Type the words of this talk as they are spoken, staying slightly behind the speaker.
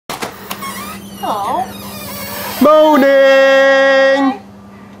Oh. Morning!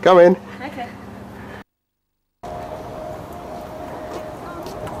 Come in. Okay.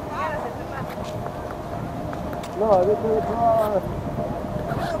 No, this is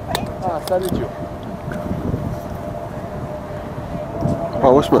salut you.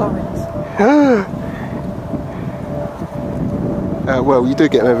 Oh, what's my... well, you do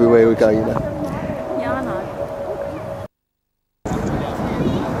get them everywhere we go, you know. Yeah, I know.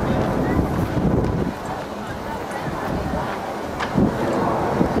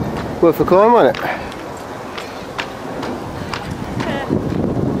 Worth a climb, wasn't it?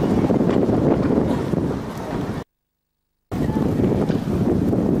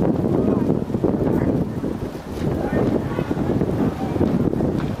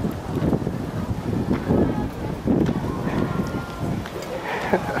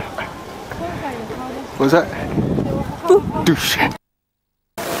 What was that? Douche.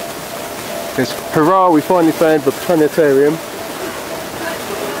 Yes, hurrah, we finally found the planetarium.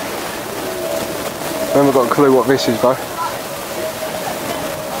 I haven't got a clue what this is though.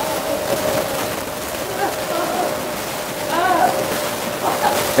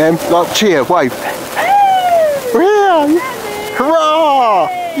 Like cheer, wave. Hurrah! Hurrah!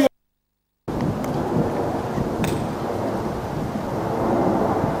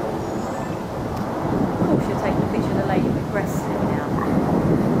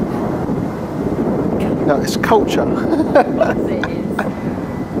 Yeah. No, it's culture. Yes, it is.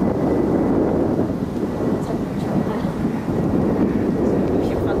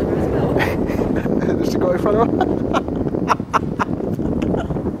 She in front of her as well. Has she got in front of her?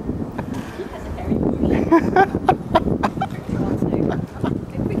 She has a hairy bush.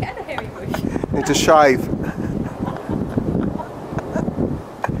 If we get a hairy bush. Need to shave.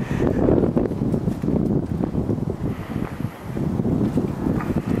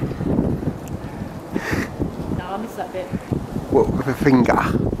 I missed that bit. What, with a finger?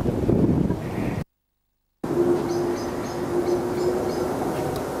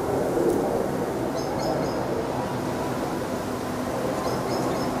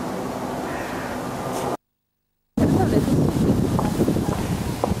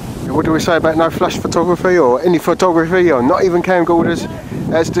 What do we say about no flash photography or any photography or not even camcorders?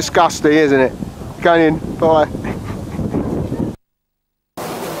 That's disgusting, isn't it? Going in, bye.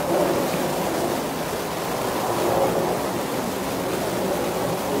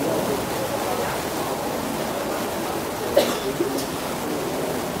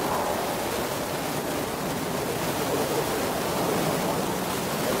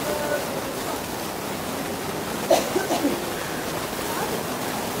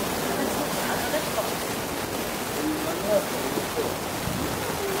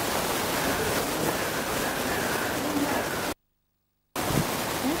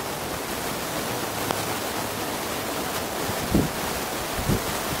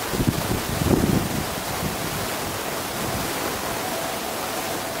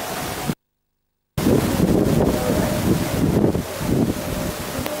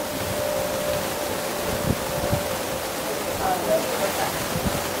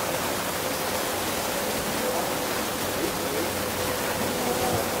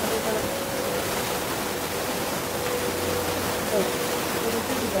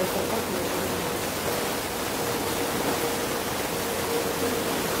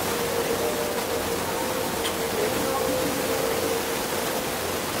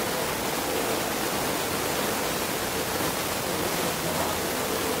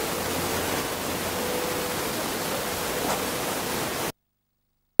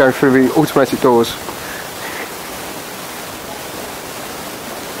 Going through the automatic doors.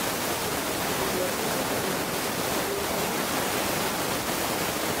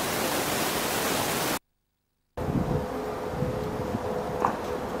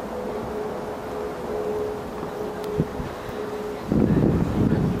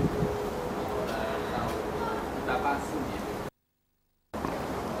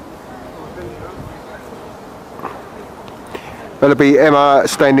 That'll be Emma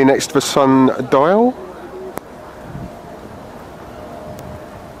standing next to the sundial.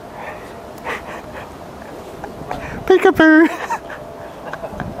 Peekaboo!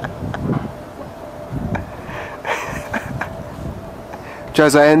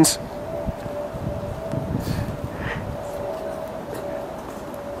 Jazz hands.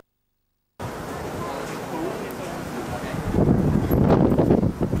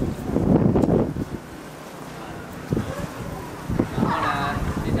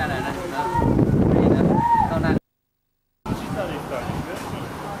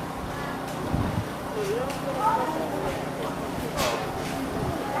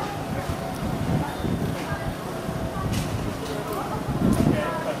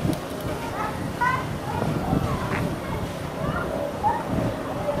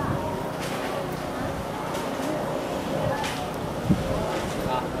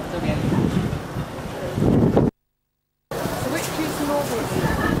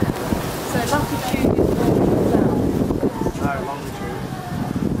 latitude is north or south? No, longitude.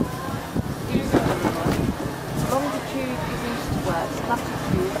 Longitude is east-west,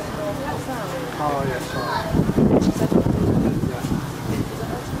 latitude is north or south. Oh, yes, sorry.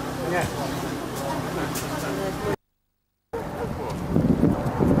 Yeah.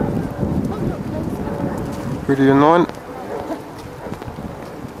 Really annoying.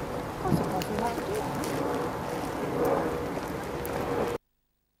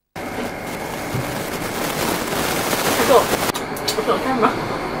 I've got a camera.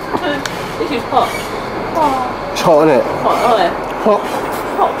 This is hot. Oh. It's hot, isn't it? Hot, oh yeah. Hot.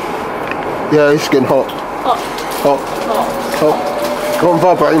 Hot. Yeah, it's getting hot. Hot. Hot. Hot. Hot. Go on,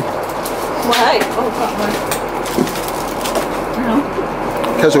 vibrating. Well, hey. Oh, fuck, man.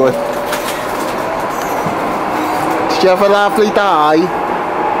 Cause away. Did you have a lovely day?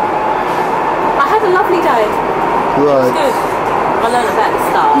 I had a lovely day. Right. Good. I learned about the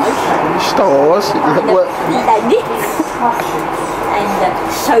stars. Stars? And the planets. And the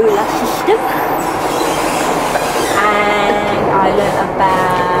solar system. And I learned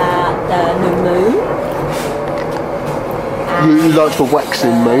about the new moon. You like the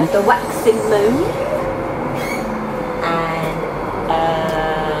waxing moon? The waxing moon.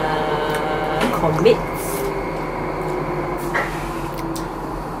 And comets.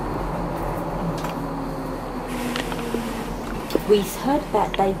 We heard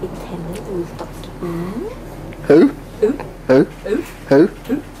about David Tennant, who's Dr. Who? Who? Who? Who?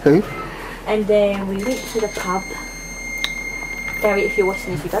 Who? Who? And then we went to the pub. Gary, if you're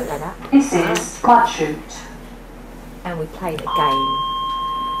watching this, you don't know that. This is Quad Shoot. And we played a game.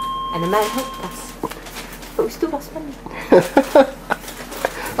 And the man helped us. But we still lost money.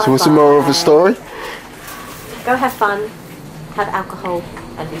 So what's the moral of the story? Go have fun, have alcohol,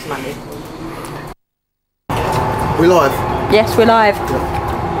 and lose money. We live? Yes, we're live.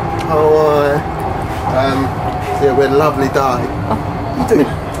 Oh, yeah, we had a lovely day. Oh. What are you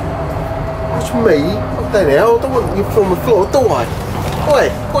doing? That's me. I'm down here. I don't want you from the floor, do I?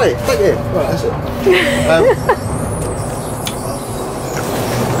 Wait, take it. Right, that's it.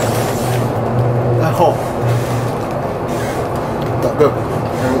 They're hot. That good.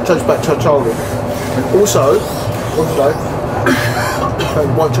 And it takes back to our childhood. And also,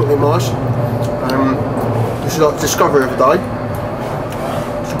 white chocolate marsh. This is like discovery of the day.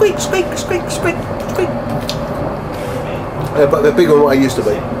 Squeak, squeak, squeak, squeak, squeak. But they're bigger than what they used to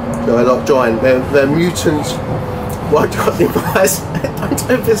be. So they're like giant. They're mutant white chocolate marsh.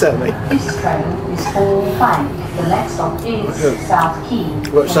 Don't piss at me. This train is all bank. The next stop is South Quay.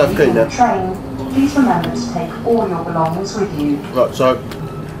 Right, South Quay now. Train, please remember to take all your belongings with you. Right, so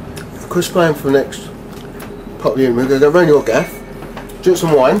Chris plan for the next part of the evening. We're going to go round your gaff, drink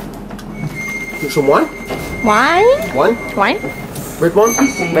some wine. Drink some wine. Wine? Wine. Wine? Red wine.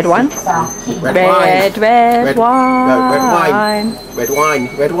 Red wine? South Quay. Red wine. Red wine. No, red wine. Red wine.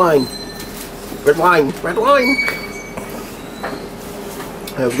 Red wine. Red wine. Red wine.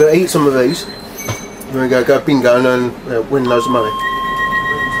 We're going to eat some of these. We're going to go bingo and win loads of money.